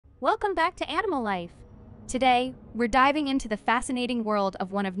Welcome back to Animal Life. Today, we're diving into the fascinating world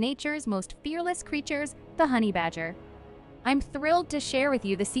of one of nature's most fearless creatures, the honey badger. I'm thrilled to share with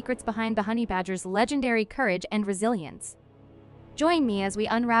you the secrets behind the honey badger's legendary courage and resilience. Join me as we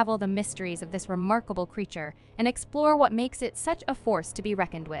unravel the mysteries of this remarkable creature and explore what makes it such a force to be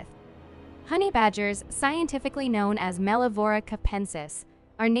reckoned with. Honey badgers, scientifically known as Mellivora capensis,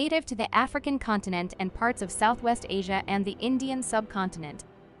 are native to the African continent and parts of Southwest Asia and the Indian subcontinent.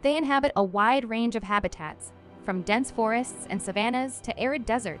 They inhabit a wide range of habitats, from dense forests and savannas to arid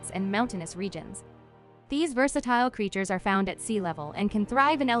deserts and mountainous regions. These versatile creatures are found at sea level and can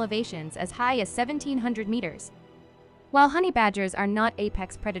thrive in elevations as high as 1,700 meters. While honey badgers are not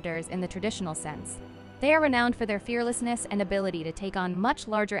apex predators in the traditional sense, they are renowned for their fearlessness and ability to take on much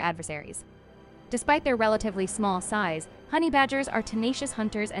larger adversaries. Despite their relatively small size, honey badgers are tenacious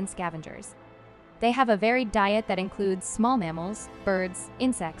hunters and scavengers. They have a varied diet that includes small mammals, birds,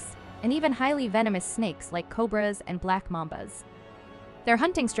 insects, and even highly venomous snakes like cobras and black mambas. Their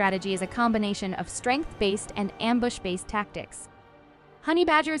hunting strategy is a combination of strength-based and ambush-based tactics. Honey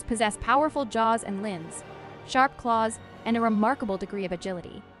badgers possess powerful jaws and limbs, sharp claws, and a remarkable degree of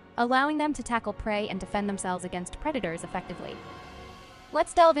agility, allowing them to tackle prey and defend themselves against predators effectively.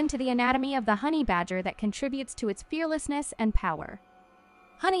 Let's delve into the anatomy of the honey badger that contributes to its fearlessness and power.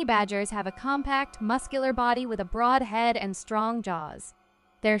 Honey badgers have a compact, muscular body with a broad head and strong jaws.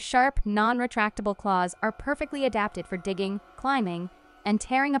 Their sharp, non-retractable claws are perfectly adapted for digging, climbing, and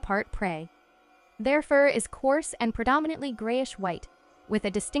tearing apart prey. Their fur is coarse and predominantly grayish-white, with a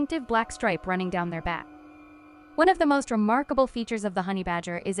distinctive black stripe running down their back. One of the most remarkable features of the honey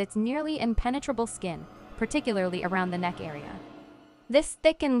badger is its nearly impenetrable skin, particularly around the neck area. This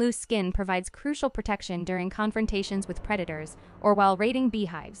thick and loose skin provides crucial protection during confrontations with predators or while raiding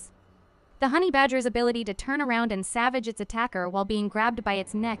beehives. The honey badger's ability to turn around and savage its attacker while being grabbed by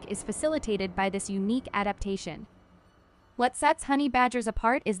its neck is facilitated by this unique adaptation. What sets honey badgers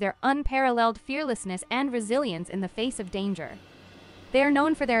apart is their unparalleled fearlessness and resilience in the face of danger. They are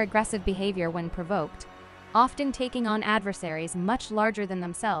known for their aggressive behavior when provoked, often taking on adversaries much larger than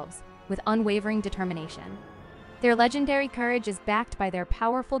themselves with unwavering determination. Their legendary courage is backed by their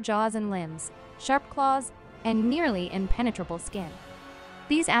powerful jaws and limbs, sharp claws, and nearly impenetrable skin.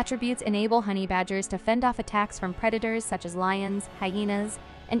 These attributes enable honey badgers to fend off attacks from predators such as lions, hyenas,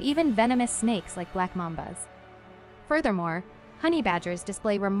 and even venomous snakes like black mambas. Furthermore, honey badgers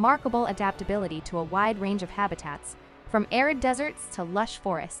display remarkable adaptability to a wide range of habitats, from arid deserts to lush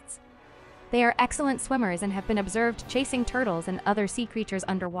forests. They are excellent swimmers and have been observed chasing turtles and other sea creatures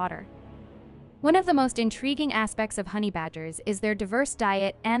underwater. One of the most intriguing aspects of honey badgers is their diverse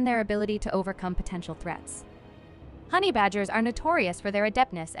diet and their ability to overcome potential threats. Honey badgers are notorious for their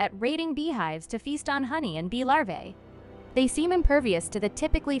adeptness at raiding beehives to feast on honey and bee larvae. They seem impervious to the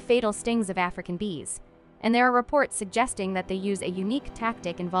typically fatal stings of African bees, and there are reports suggesting that they use a unique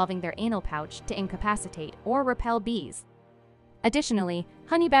tactic involving their anal pouch to incapacitate or repel bees. Additionally,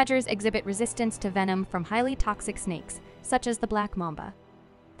 honey badgers exhibit resistance to venom from highly toxic snakes, such as the black mamba.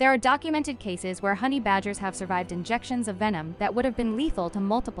 There are documented cases where honey badgers have survived injections of venom that would have been lethal to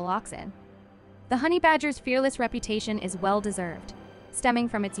multiple oxen. The honey badger's fearless reputation is well-deserved, stemming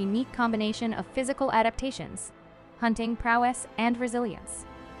from its unique combination of physical adaptations, hunting prowess, and resilience.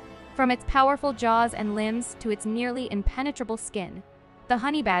 From its powerful jaws and limbs to its nearly impenetrable skin, the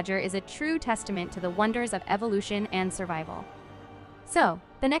honey badger is a true testament to the wonders of evolution and survival. So,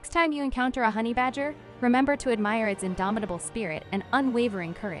 the next time you encounter a honey badger, remember to admire its indomitable spirit and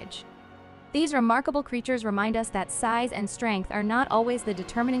unwavering courage. These remarkable creatures remind us that size and strength are not always the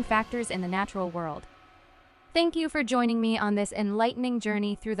determining factors in the natural world. Thank you for joining me on this enlightening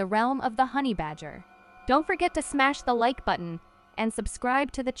journey through the realm of the honey badger. Don't forget to smash the like button and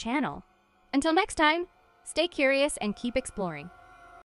subscribe to the channel. Until next time, stay curious and keep exploring.